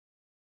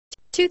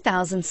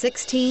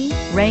2016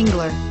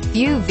 Wrangler.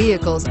 Few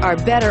vehicles are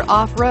better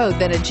off-road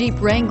than a Jeep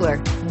Wrangler.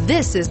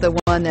 This is the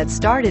one that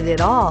started it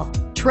all.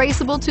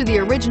 Traceable to the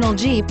original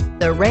Jeep,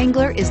 the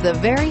Wrangler is the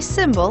very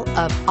symbol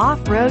of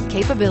off-road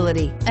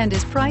capability and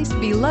is priced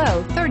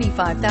below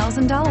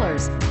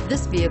 $35,000.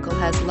 This vehicle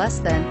has less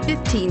than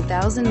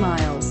 15,000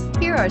 miles.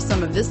 Here are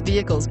some of this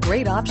vehicle's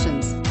great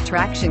options: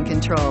 traction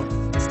control,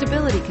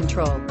 stability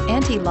control,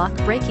 anti-lock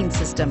braking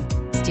system,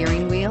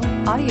 steering wheel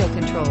audio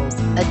controls,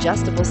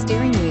 adjustable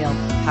steering wheel,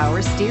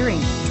 power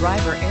steering,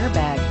 driver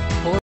airbag,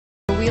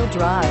 four-wheel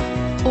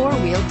drive,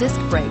 four-wheel disc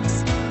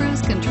brakes,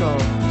 cruise control.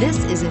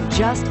 This isn't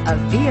just a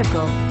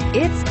vehicle,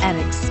 it's an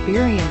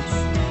experience.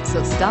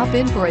 So stop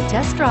in for a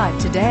test drive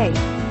today.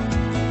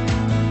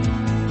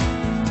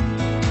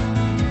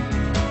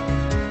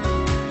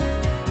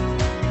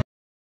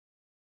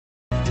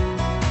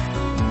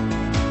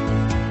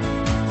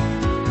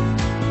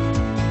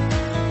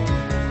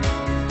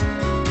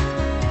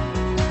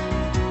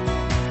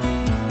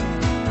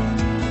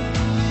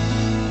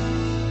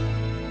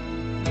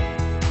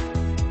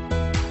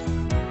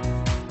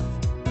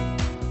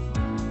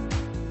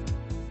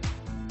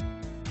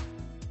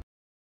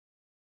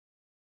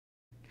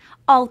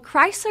 All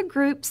Chrysler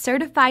Group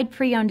certified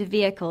pre-owned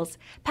vehicles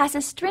pass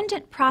a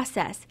stringent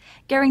process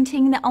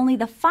guaranteeing that only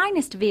the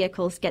finest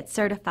vehicles get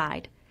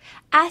certified.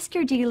 Ask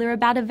your dealer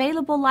about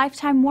available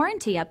lifetime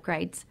warranty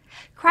upgrades.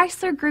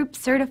 Chrysler Group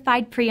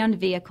certified pre-owned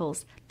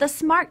vehicles, the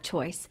smart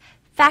choice,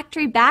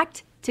 factory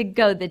backed to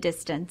go the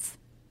distance.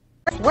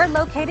 We're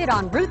located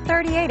on Route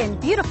 38 in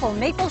beautiful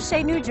Maple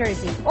Shade, New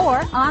Jersey,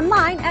 or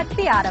online at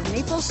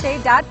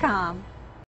fiatofmapleshade.com.